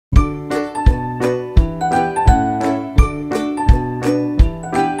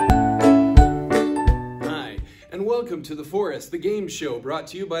welcome to The Forest, the game show, brought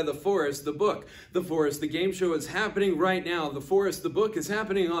to you by The Forest, the book. The Forest, the game show is happening right now. The Forest, the book is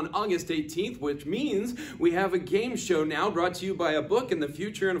happening on August 18th, which means we have a game show now brought to you by a book in the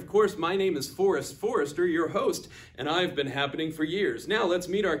future. And of course, my name is Forrest Forrester, your host, and I've been happening for years. Now let's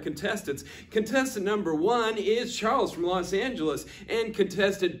meet our contestants. Contestant number 1 is Charles from Los Angeles, and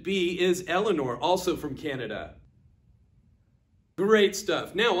contestant B is Eleanor, also from Canada. Great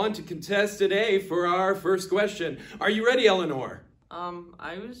stuff. Now on to contestant A for our first question. Are you ready, Eleanor?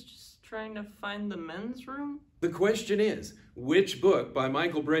 I was just trying to find the men's room. The question is, which book by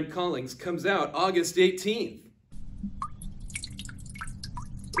Michaelbrent Collings comes out August 18th?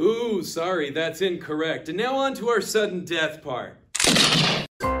 Ooh, sorry, that's incorrect. And now on to our sudden death part.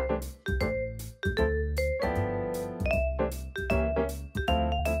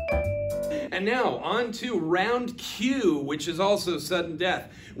 And now, on to round Q, which is also sudden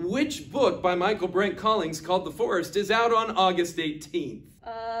death. Which book by Michaelbrent Collings called The Forest is out on August 18th?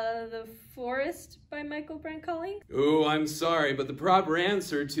 The Forest by Michaelbrent Collings? Oh, I'm sorry, but the proper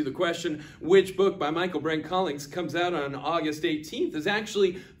answer to the question, which book by Michaelbrent Collings comes out on August 18th, is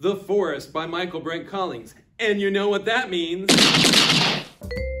actually The Forest by Michaelbrent Collings. And you know what that means.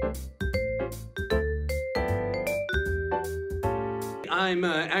 I'm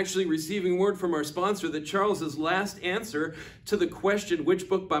actually receiving word from our sponsor that Charles's last answer to the question, which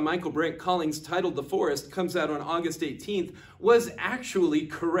book by Michaelbrent Collings titled The Forest comes out on August 18th, was actually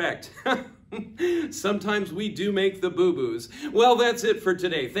correct. Sometimes we do make the boo-boos. Well, that's it for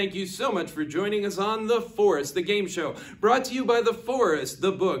today. Thank you so much for joining us on The Forest, the game show, brought to you by The Forest,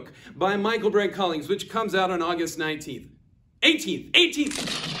 the book by Michaelbrent Collings, which comes out on August 19th. 18th!